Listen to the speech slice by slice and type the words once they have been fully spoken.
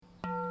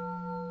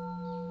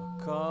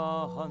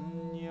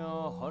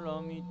Kahanya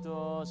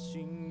Haramita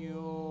Shingyo.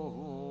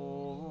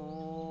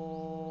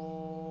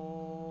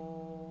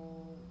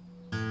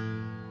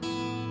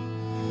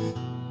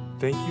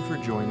 Thank you for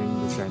joining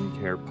the Zen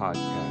Care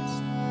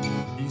podcast.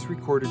 These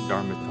recorded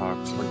Dharma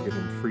talks are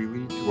given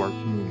freely to our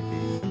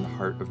community in the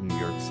heart of New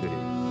York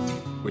City,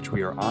 which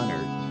we are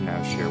honored to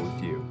now share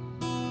with you.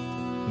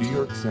 New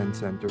York Zen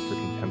Center for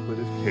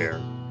Contemplative Care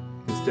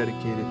is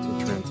dedicated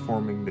to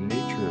transforming the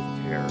nature of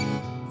care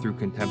through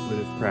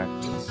contemplative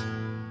practice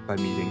by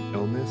meeting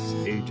illness,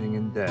 aging,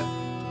 and death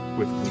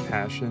with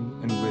compassion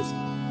and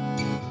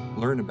wisdom.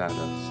 Learn about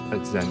us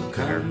at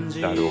zencare.org.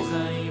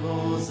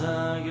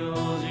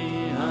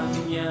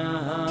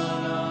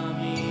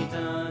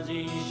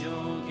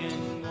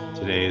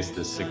 Today is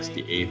the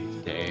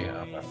 68th day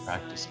of our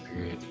practice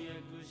period.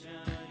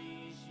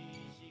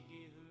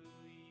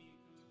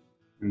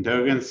 And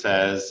Dogen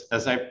says,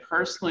 as I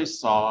personally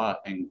saw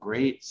in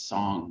Great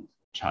Song,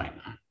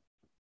 China,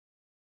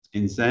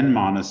 in Zen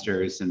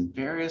monasteries in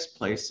various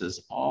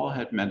places, all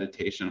had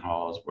meditation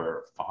halls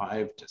where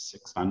 500 to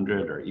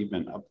 600 or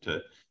even up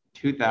to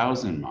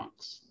 2,000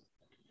 monks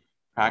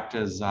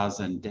practiced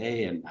Zazen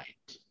day and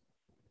night.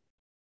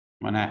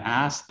 When I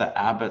asked the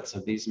abbots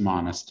of these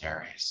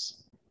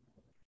monasteries,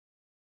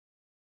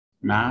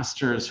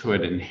 masters who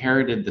had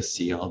inherited the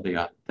seal, the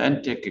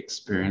authentic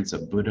experience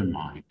of Buddha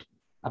mind,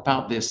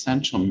 about the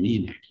essential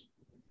meaning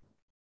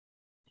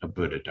of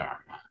Buddha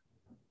Dharma,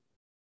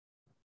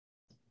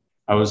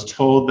 I was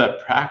told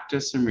that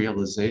practice and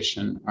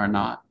realization are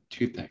not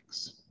two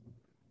things.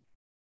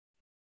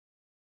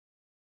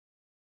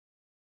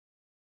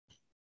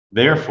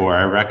 Therefore,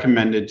 I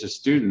recommended to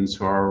students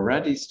who are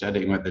already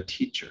studying with a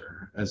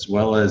teacher, as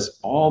well as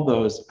all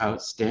those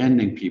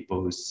outstanding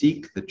people who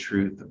seek the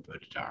truth of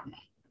Buddha Dharma,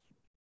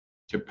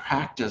 to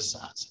practice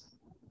Zazen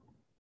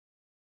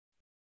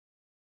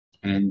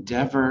and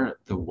endeavor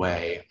the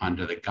way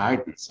under the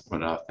guidance of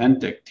an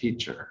authentic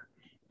teacher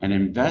and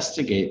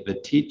investigate the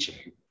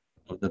teaching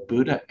of the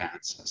Buddha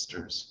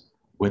ancestors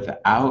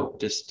without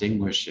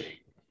distinguishing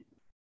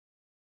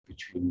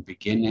between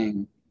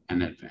beginning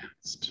and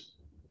advanced,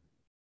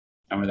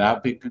 and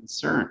without being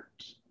concerned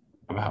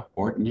about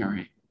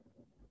ordinary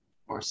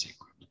or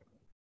sacred.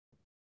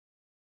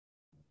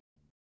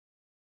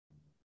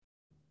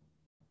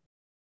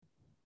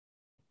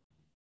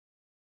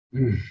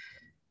 To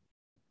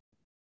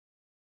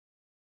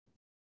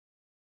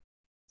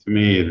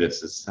me,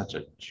 this is such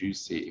a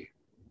juicy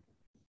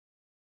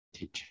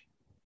teaching.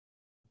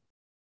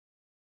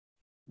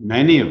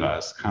 Many of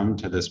us come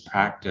to this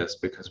practice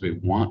because we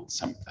want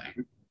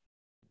something.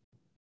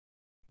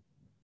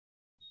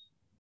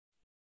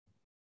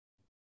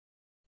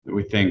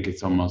 We think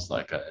it's almost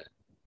like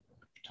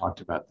talked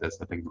about this,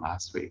 I think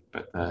last week,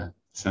 but the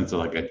sense of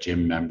like a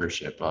gym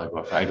membership, like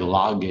well, if I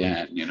log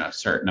in, a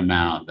certain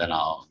amount, then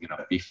I'll,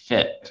 be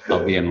fit.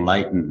 I'll be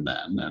enlightened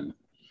then, and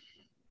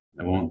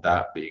won't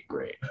that be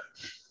great?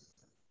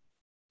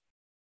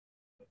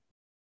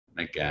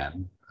 And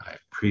again, I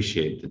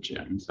appreciate the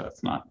gym, so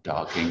it's not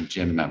dogging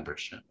gym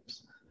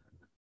memberships.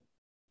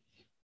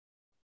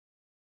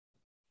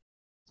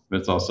 But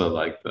it's also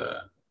like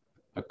a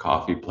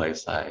coffee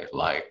place I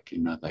like,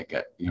 they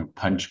get,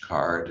 punch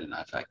card, and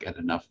if I get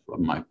enough of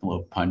my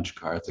little punch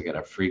cards, I get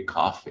a free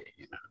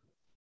coffee,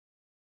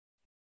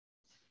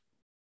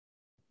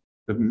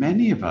 But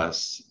many of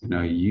us,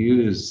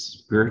 use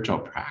spiritual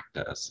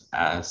practice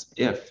as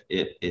if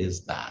it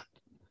is that.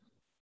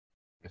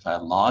 If I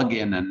log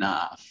in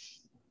enough,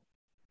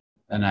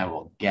 then I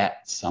will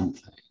get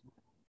something.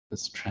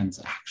 This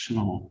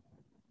transactional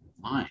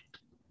mind.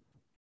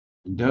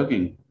 And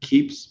Dogen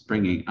keeps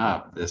bringing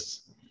up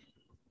this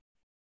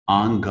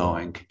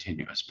ongoing,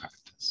 continuous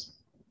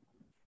practice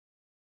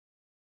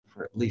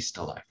for at least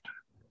a lifetime.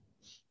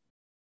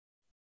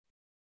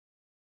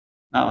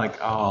 Not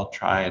like, oh, I'll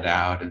try it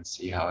out and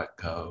see how it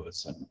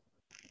goes, and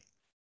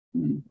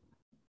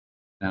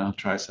then I'll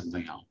try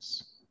something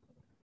else.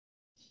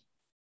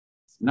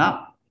 It's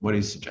not what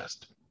he's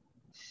suggesting.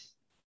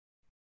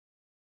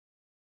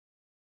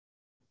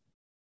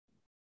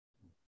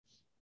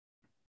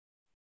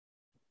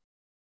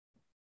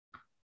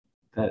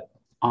 That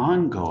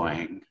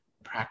ongoing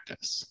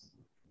practice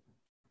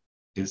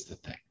is the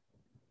thing.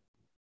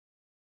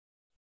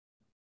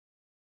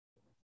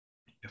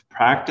 If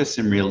practice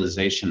and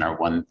realization are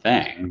one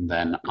thing,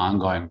 then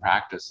ongoing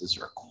practice is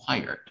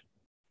required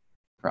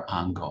for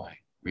ongoing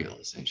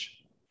realization.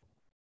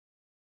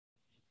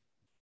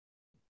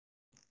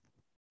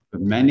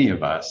 But many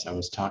of us, I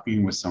was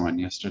talking with someone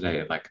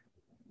yesterday,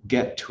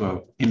 get to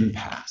an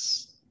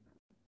impasse.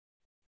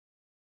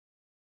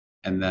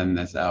 And then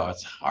there's, oh,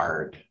 it's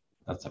hard.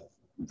 That's a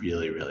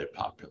really, really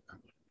popular one.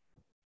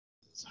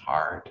 It's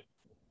hard.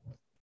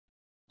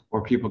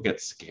 Or people get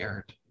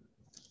scared,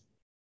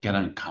 get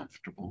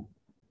uncomfortable,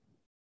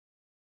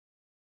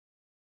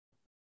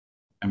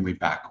 and we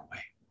back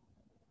away.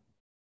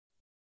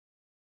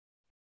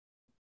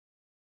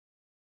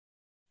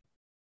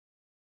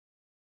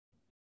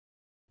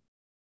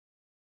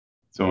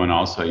 Someone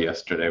also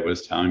yesterday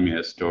was telling me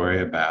a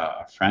story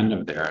about a friend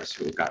of theirs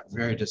who got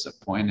very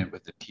disappointed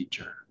with the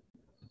teacher.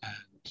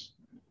 And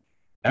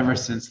ever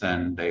since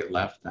then, they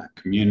left that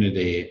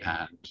community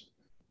and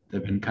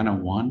they've been kind of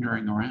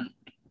wandering around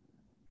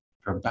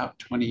for about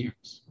 20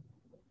 years.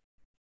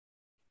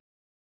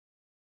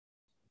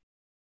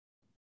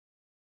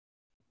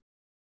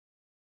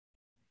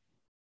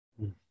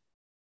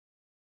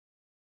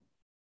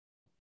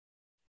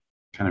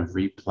 Kind of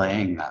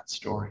replaying that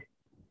story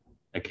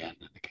again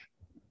and again.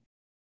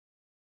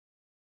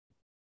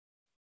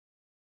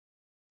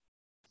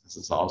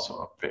 This is also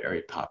a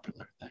very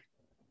popular thing,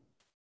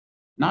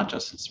 not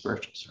just in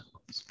spiritual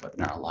circles, but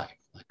in our life.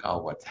 Like, oh,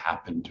 what's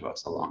happened to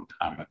us a long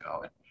time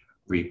ago, and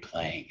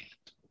replaying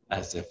it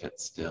as if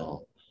it's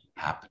still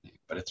happening.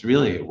 But it's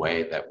really a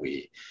way that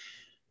we,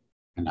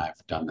 and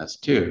I've done this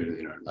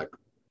too, like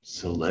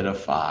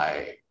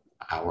solidify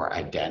our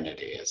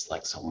identity as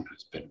like someone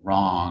who's been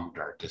wronged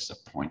or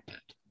disappointed.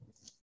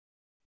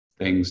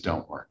 Things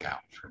don't work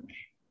out for me. ...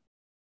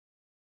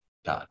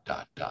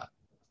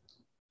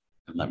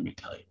 And let me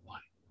tell you why.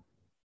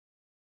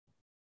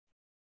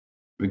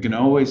 We can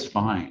always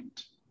find,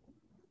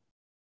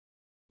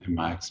 in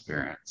my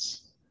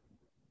experience,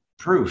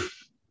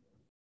 proof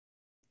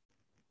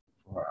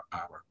for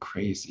our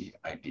crazy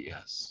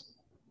ideas.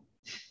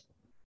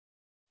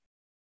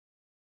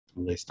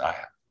 At least I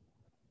have.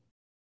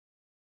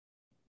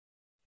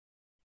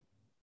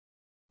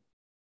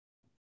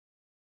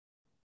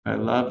 I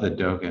love that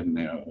Dogen,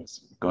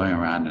 was going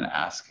around and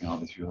asking all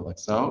these people, like,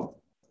 so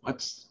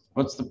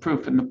what's the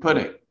proof in the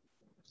pudding?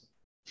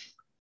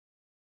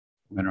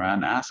 Went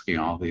around asking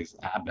all these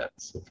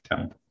abbots of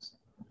temples,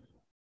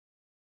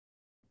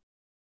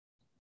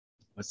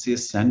 what's the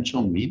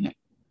essential meaning?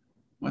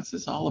 What's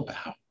this all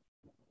about?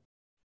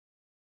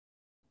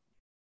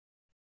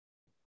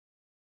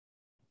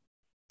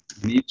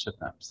 And each of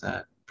them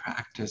said,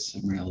 practice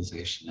and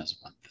realization is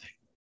one thing,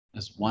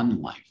 is one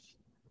life.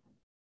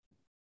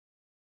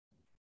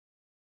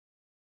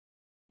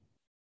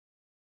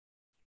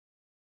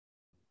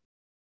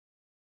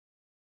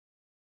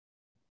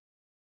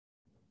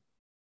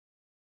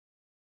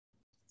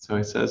 So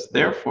he says,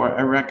 therefore,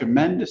 I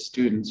recommend to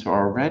students who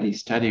are already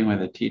studying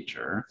with a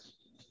teacher,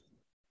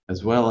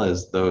 as well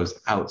as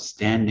those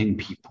outstanding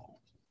people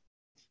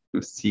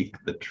who seek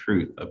the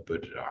truth of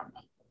Buddha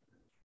Dharma,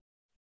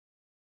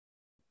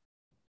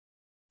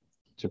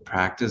 to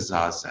practice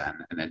Zazen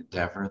and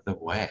endeavor the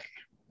way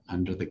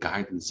under the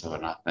guidance of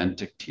an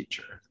authentic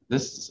teacher.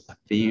 This is a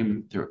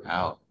theme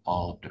throughout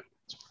all of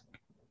Dogen's work.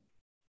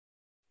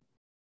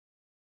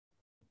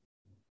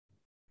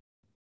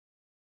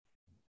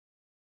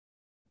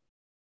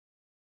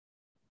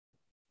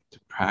 To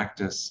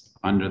practice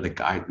under the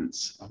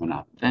guidance of an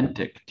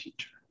authentic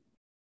teacher.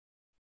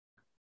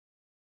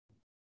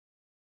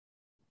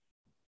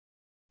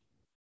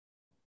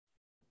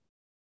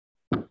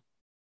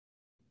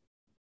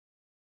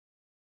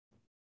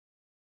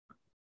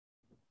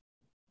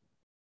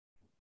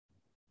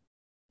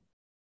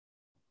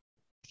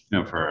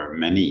 For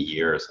many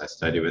years, I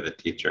studied with a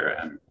teacher,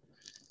 and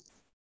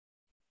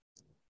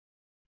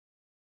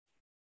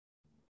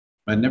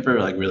I never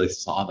really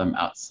saw them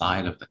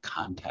outside of the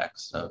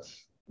context of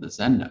the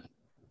Zendo.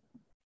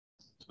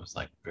 It was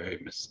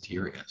very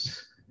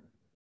mysterious.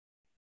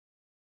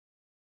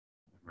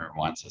 I remember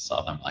once I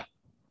saw them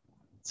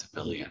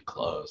civilian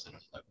clothes, and I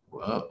was like,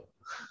 whoa,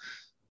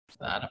 what's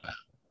that about?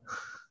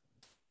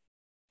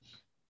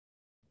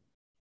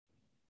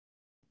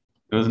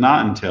 It was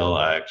not until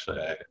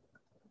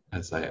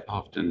as I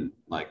often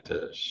like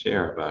to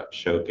share about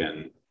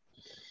Shogun,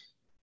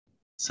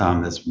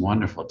 Sam, this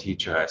wonderful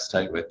teacher I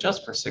studied with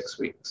just for 6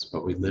 weeks,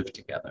 but we lived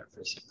together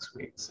for 6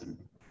 weeks, and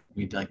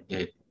we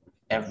did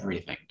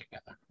everything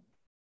together.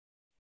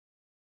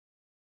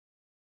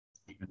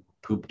 Even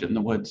pooped in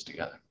the woods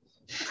together.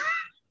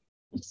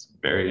 It's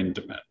very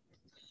intimate.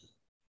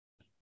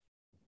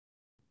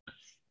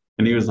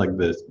 And he was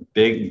this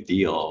big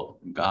deal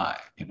guy,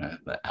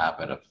 the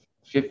abbot of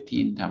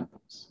 15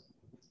 temples.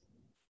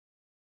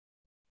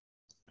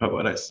 But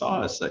what I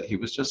saw is that he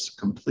was just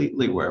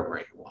completely wherever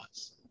he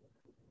was.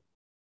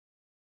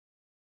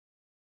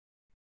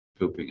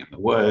 Pooping in the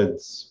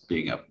woods,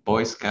 being a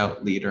Boy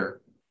Scout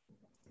leader.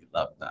 He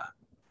loved that.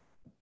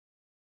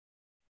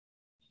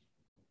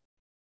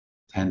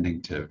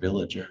 Tending to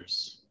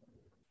villagers.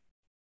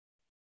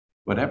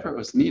 Whatever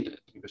was needed,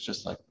 he was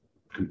just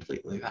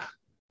completely that.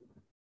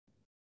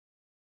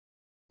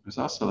 It was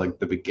also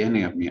the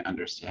beginning of me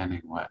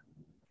understanding what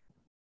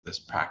this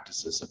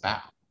practice is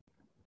about.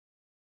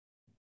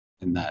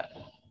 And that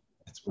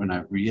it's when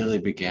I really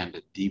began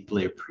to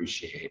deeply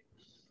appreciate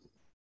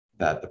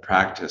that the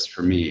practice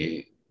for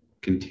me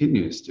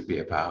continues to be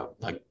about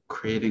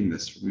creating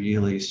this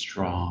really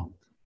strong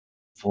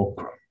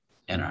fulcrum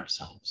in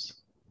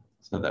ourselves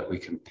so that we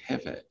can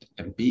pivot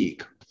and be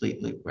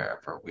completely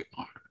wherever we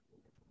are.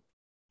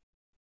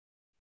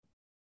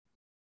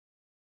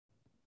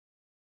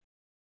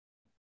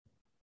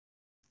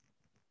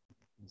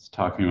 I was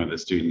talking with a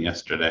student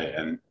yesterday,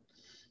 and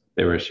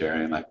they were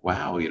sharing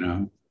wow,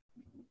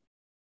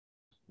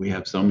 we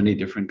have so many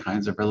different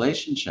kinds of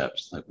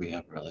relationships. Like we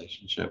have a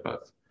relationship of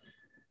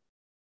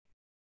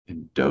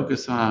in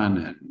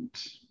Dokusan and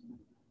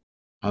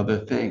other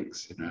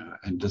things,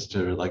 and just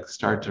to like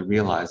start to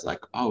realize like,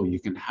 oh, you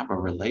can have a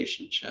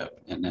relationship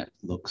and it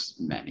looks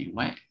many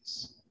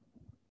ways.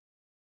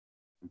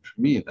 And for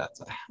me,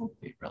 that's a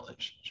healthy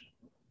relationship.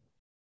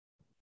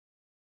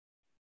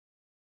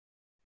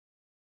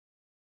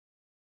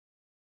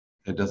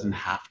 It doesn't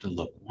have to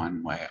look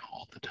one way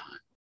all the time.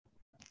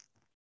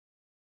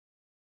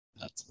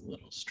 That's a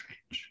little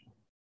strange.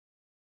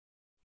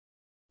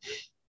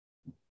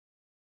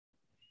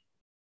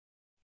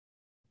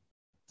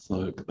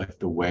 So like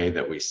the way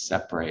that we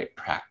separate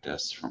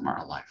practice from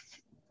our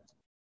life.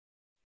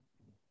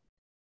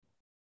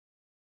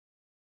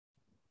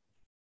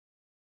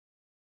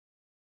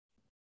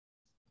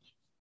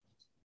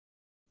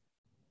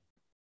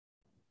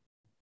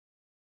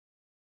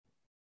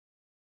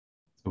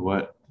 So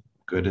what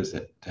good is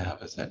it to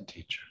have a Zen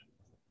teacher?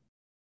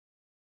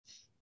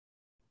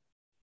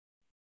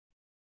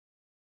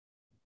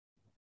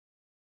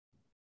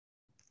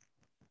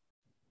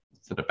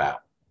 What's it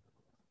about?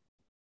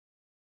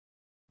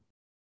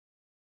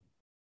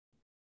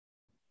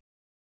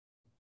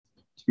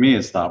 To me,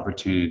 it's the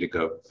opportunity to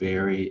go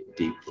very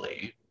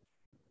deeply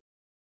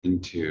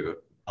into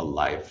a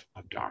life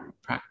of Dharma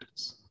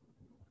practice.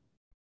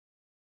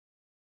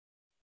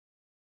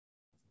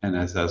 And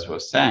as I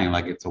was saying,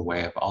 like it's a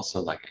way of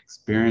also like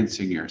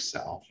experiencing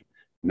yourself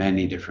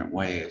many different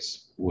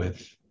ways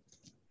with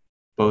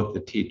both the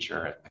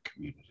teacher and the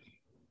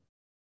community.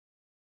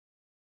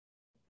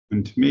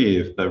 And to me,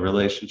 if the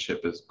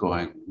relationship is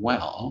going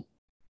well,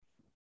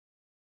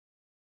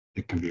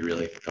 it can be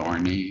really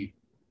thorny,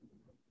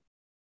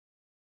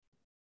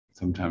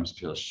 sometimes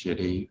feel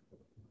shitty,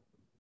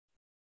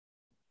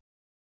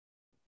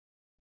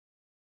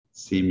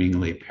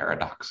 seemingly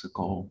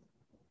paradoxical,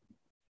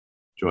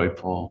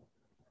 joyful,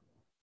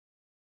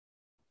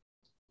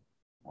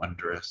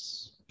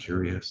 wondrous,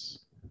 curious.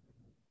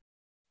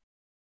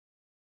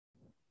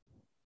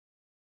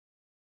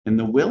 And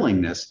the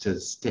willingness to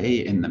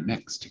stay in the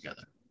mix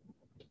together.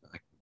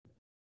 Like,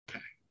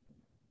 okay.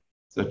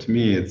 So to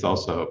me, it's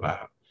also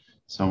about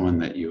someone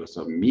that you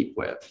also meet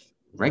with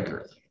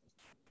regularly.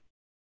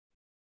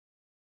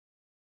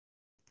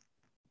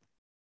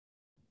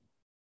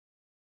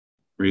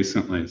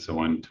 Recently,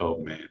 someone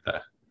told me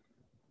that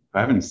I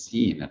haven't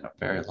seen in a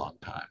very long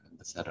time, and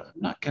they said, I'm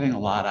not getting a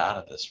lot out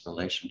of this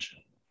relationship.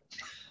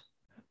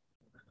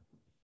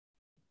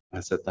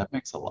 I said, that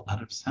makes a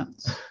lot of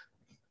sense.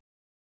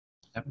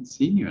 I haven't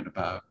seen you in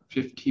about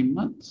 15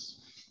 months.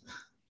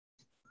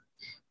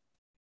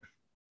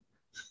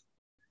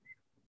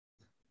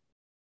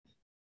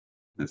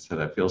 I said,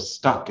 I feel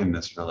stuck in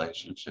this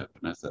relationship.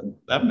 And I said,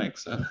 that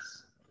makes sense.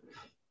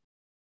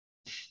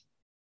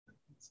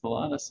 It's a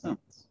lot of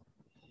sense.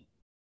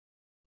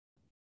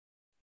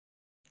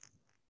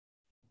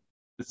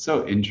 It's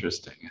so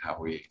interesting how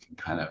we can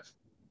kind of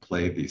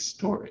play these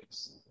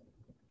stories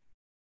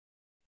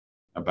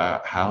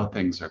about how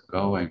things are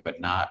going, but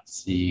not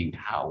seeing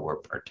how we're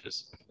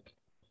participating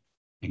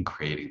in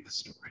creating the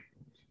story.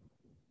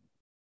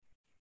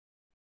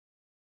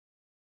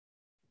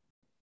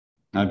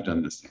 I've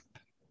done the same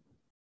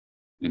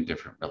thing in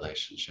different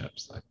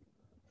relationships, like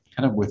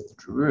kind of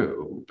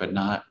withdrew, but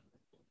not,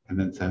 and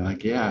then saying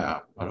like, yeah,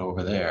 but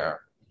over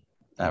there,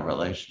 that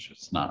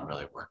relationship's not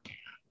really working out.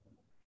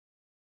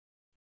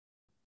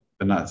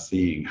 But not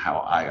seeing how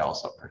I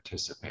also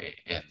participate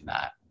in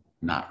that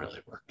not really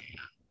working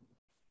out.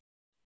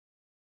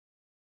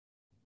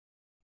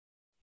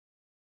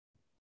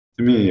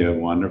 To me, a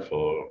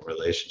wonderful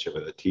relationship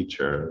with a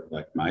teacher,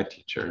 like my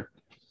teacher,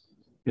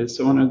 is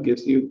someone who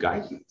gives you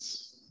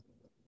guidance,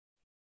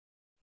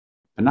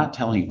 but not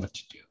telling you what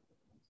to do.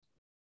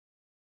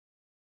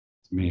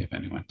 To me, if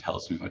anyone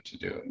tells me what to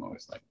do, I'm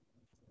always like,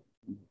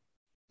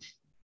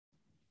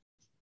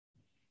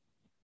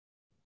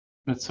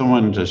 but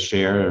someone to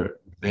share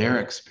their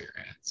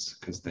experience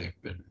because they've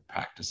been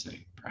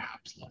practicing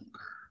perhaps longer.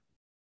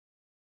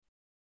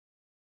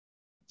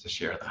 To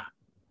share that.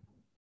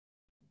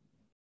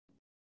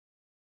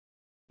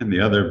 And the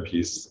other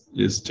piece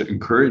is to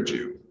encourage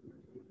you.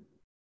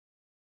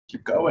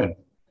 Keep going.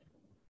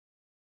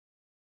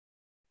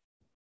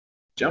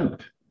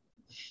 Jump.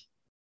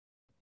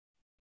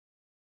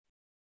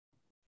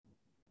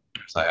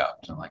 As I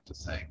often like to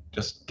say,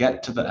 just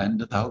get to the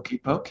end of the hokey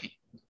pokey.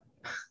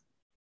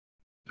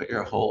 Put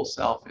your whole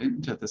self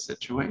into the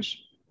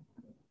situation.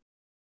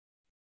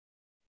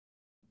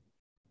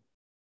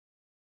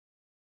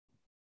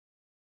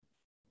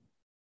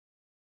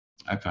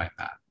 I find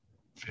that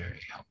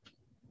very helpful.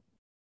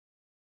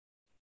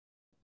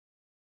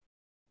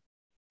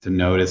 To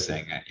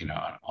noticing it, and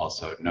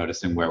also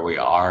noticing where we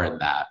are in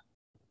that.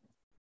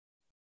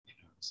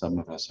 Some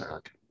of us are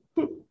like,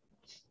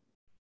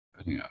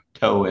 putting a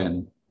toe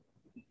in,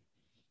 an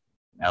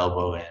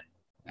elbow in,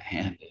 a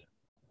hand in.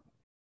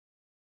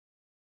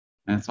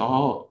 And it's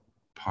all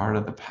part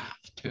of the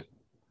path too.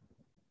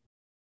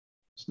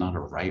 It's not a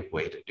right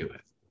way to do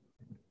it.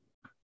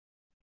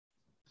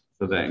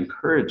 So that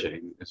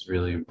encouraging is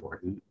really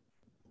important.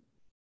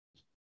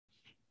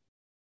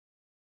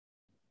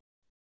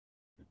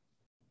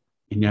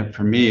 And yet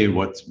for me,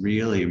 what's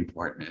really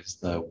important is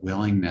the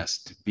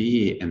willingness to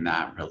be in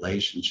that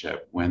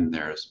relationship when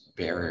there's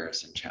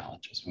barriers and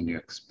challenges, when you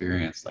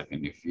experience like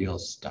and you feel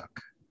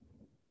stuck.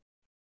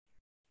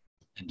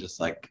 And just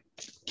like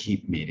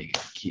keep meeting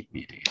it, keep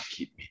meeting it,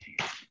 keep meeting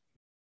it.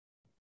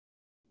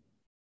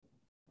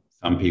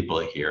 Some people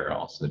here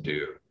also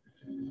do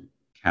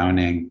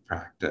counting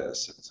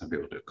practice, and some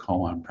people do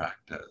koan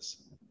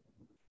practice,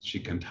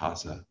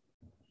 shikantaza.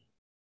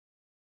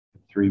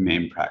 3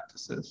 main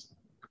practices.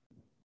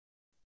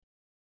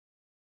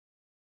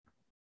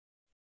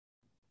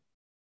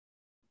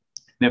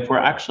 And if we're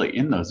actually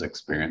in those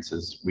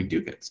experiences, we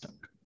do get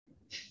stuck.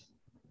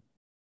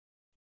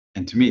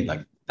 And to me,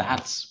 like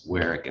that's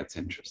where it gets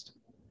interesting.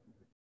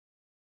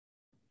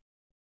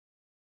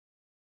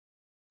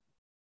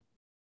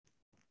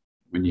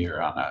 When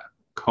you're on a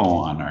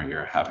koan or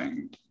you're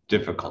having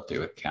difficulty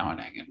with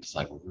counting and it's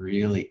like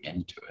really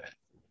into it,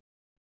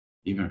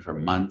 even for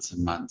months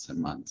and months and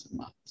months and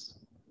months,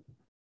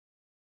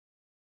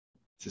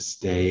 to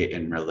stay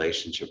in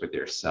relationship with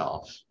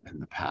yourself and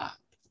the path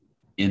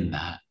in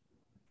that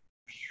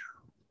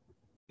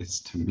is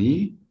to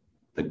me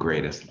the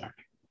greatest learning.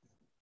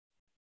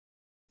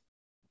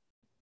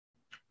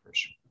 For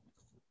sure.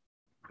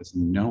 Because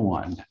no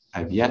one,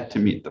 I've yet to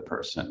meet the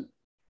person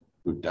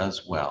who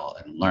does well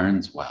and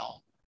learns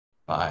well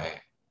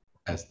by,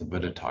 as the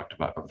Buddha talked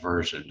about,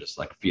 aversion, just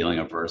like feeling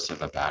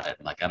aversive about it.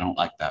 Like, I don't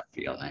like that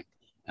feeling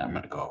and I'm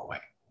going to go away.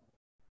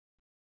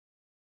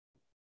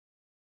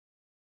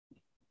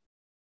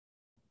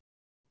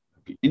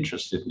 I'd be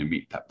interested to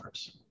meet that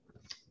person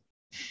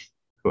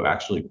who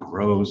actually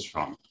grows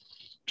from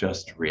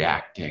just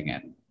reacting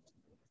and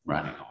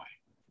running away.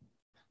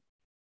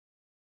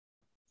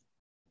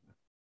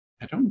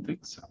 I don't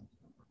think so.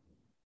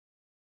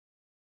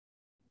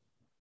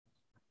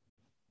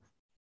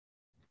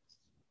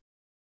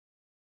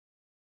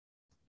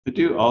 I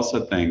do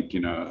also think,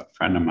 a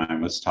friend of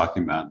mine was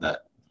talking about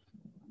that,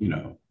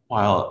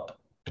 while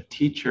a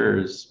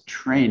teacher's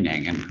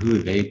training and who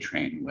they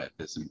train with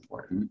is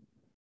important,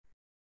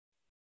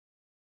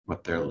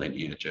 what their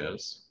lineage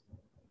is,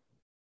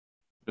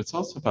 but it's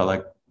also about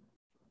like,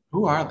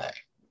 who are they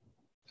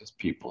as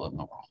people in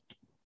the world?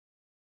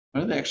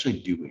 What are they actually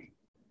doing?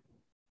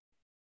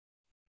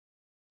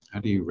 How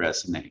do you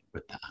resonate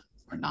with that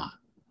or not?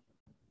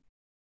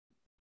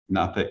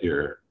 Not that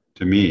you're,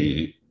 to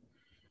me,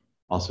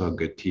 also a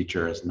good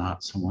teacher is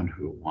not someone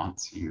who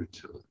wants you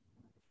to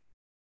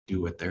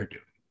do what they're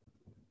doing.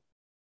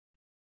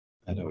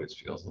 That always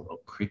feels a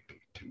little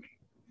creepy to me.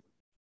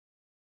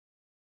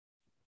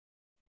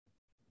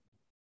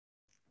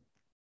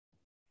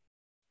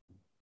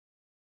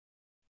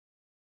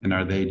 And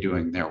are they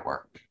doing their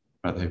work?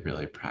 Are they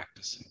really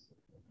practicing?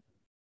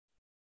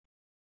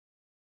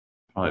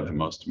 Probably the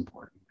most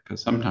important,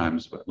 because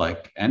sometimes,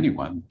 like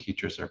anyone,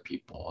 teachers are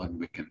people, and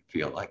we can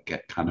feel like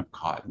get kind of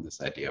caught in this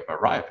idea of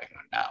arriving.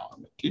 Now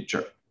I'm a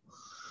teacher.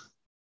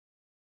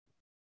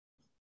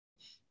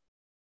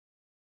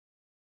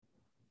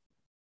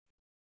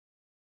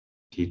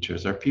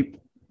 Teachers are people.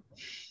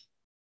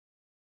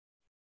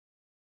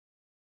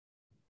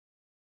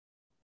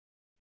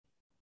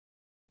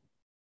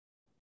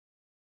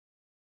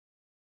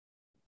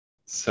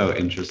 So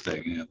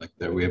interesting, like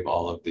there we have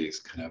all of these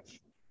kind of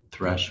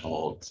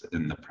thresholds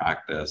in the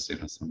practice,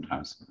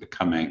 sometimes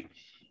becoming,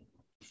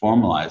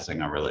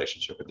 formalizing a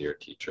relationship with your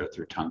teacher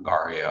through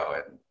Tangaryo,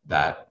 and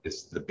that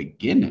is the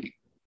beginning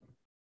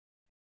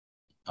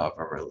of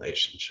a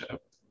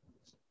relationship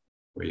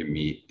where you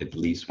meet at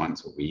least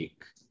once a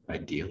week,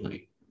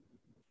 ideally,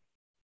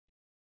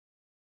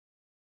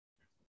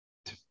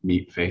 to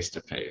meet face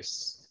to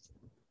face.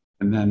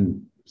 And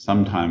then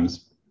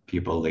sometimes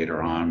people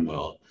later on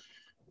will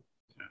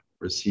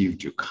receive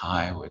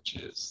Jukai, which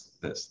is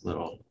this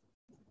little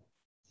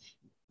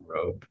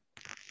robe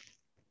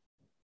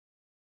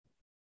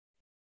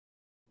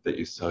that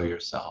you sew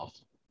yourself,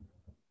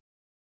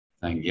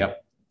 saying,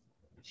 yep,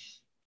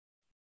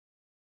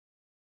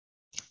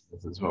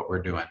 this is what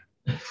we're doing.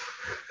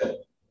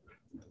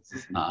 This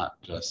is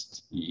not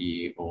just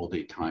ye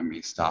oldie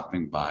timey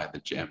stopping by the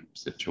gym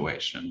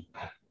situation.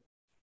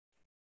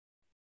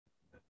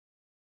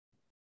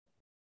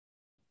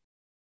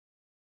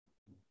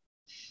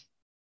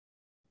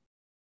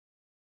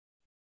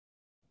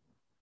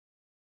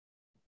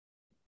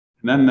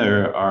 And then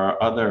there are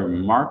other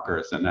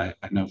markers, and I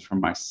know for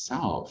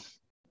myself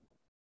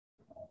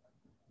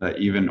that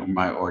even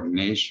my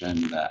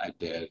ordination that I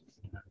did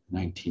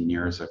 19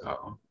 years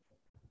ago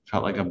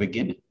felt like a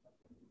beginning.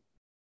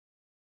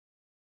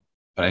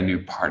 But I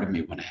knew part of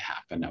me when it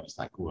happened, I was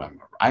like, oh, I'm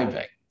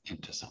arriving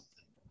into something.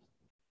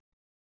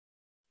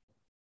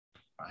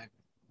 Right?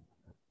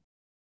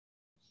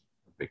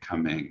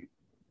 Becoming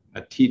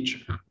a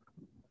teacher.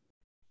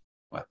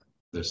 But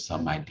there's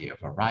some idea of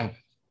arriving.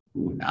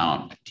 Ooh, now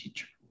I'm a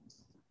teacher.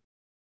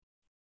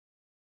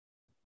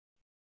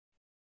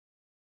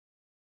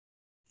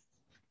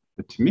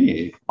 But to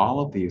me, all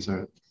of these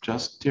are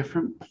just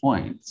different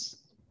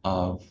points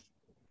of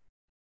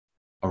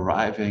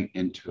arriving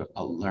into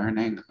a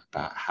learning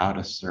about how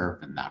to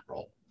serve in that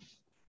role.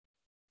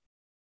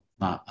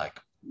 Not like,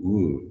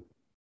 ooh,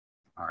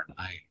 aren't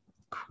I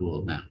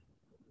cool now?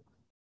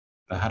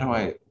 But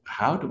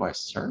how do I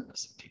serve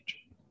as a teacher?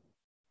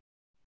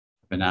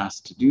 I've been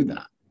asked to do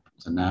that.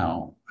 So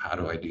now, how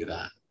do I do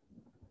that?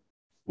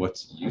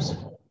 What's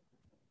useful?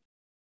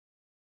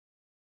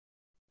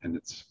 And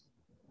it's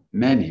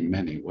many,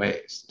 many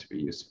ways to be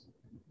useful.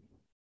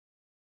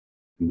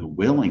 And the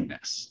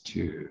willingness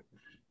to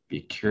be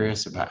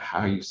curious about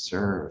how you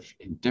serve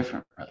in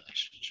different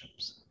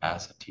relationships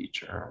as a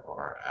teacher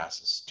or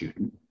as a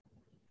student.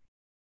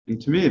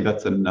 And to me,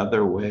 that's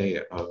another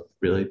way of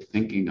really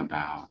thinking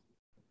about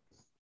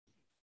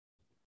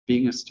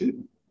being a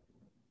student.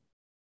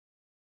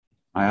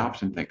 I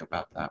often think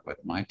about that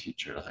with my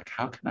teacher, like,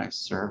 how can I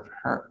serve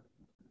her?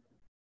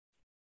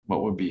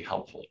 What would be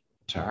helpful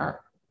to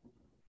her?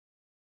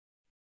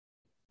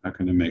 How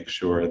can I make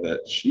sure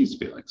that she's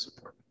feeling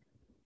supported?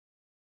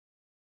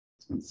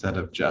 So instead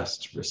of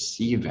just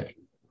receiving,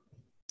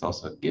 it's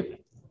also giving.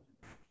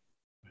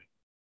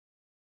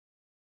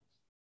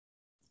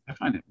 I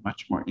find it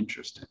much more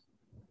interesting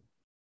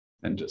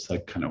than just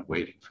like kind of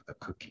waiting for the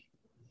cookie.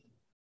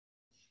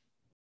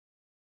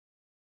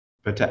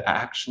 But to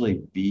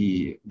actually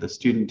be the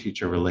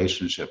student-teacher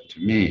relationship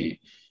to me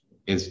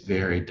is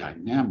very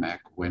dynamic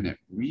when it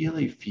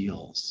really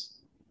feels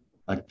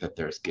like that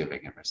there's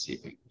giving and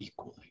receiving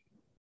equally.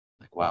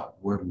 Like, wow,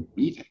 we're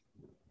meeting.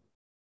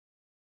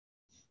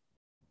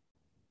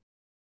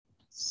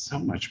 So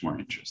much more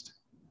interesting.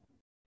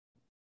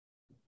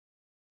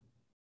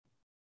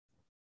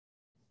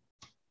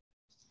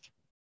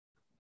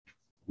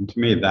 And to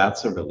me,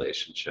 that's a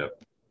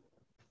relationship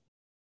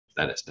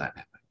that is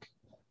dynamic.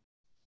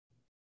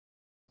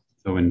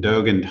 So when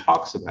Dogen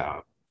talks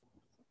about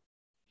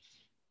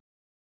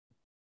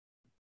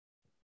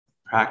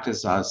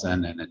practice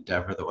Zazen and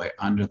endeavor the way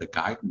under the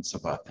guidance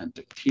of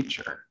authentic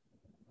teacher,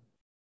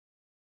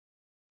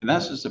 and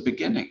that's just a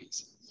beginning,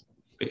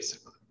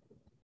 basically.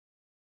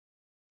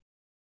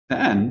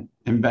 Then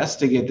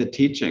investigate the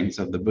teachings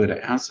of the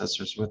Buddha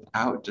ancestors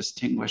without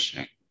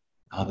distinguishing,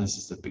 oh, this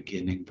is a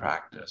beginning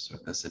practice or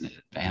this is an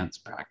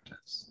advanced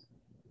practice.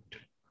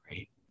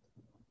 Great.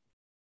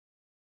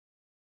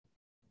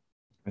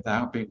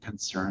 Without being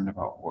concerned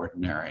about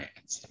ordinary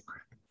and sacred.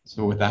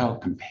 So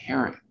without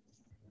comparing.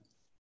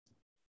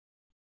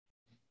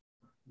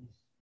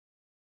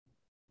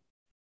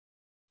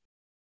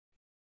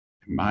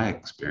 In my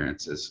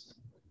experience is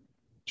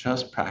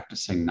just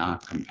practicing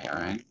not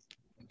comparing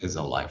is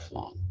a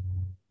lifelong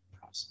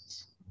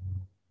process.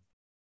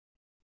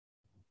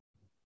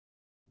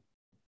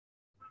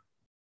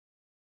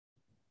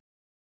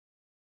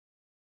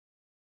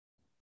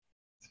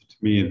 So to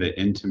me, the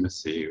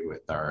intimacy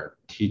with our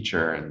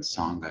teacher and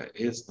Sangha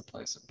is the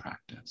place of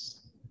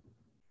practice.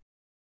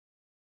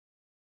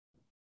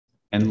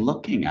 And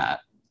looking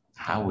at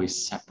how we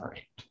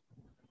separate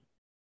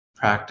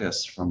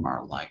practice from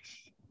our life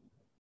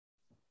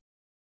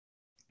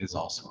is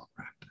also a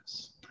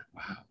practice.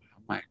 Wow, how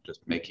am I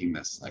just making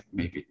this like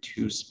maybe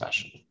too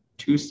special,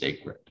 too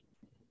sacred?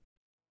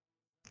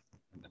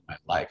 And then my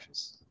life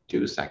is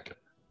too secular.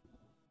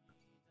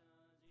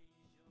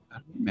 How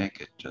do we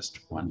make it just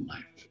one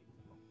life?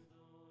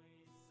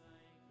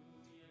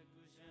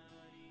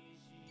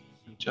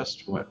 And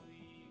just what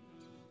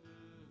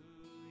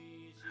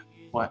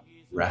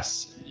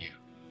rests in you?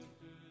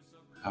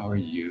 How are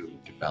you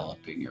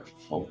developing your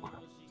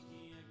fulcrum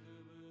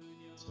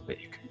so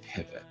that you can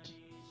pivot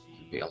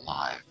and be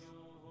alive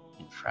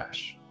and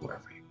fresh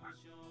wherever you are?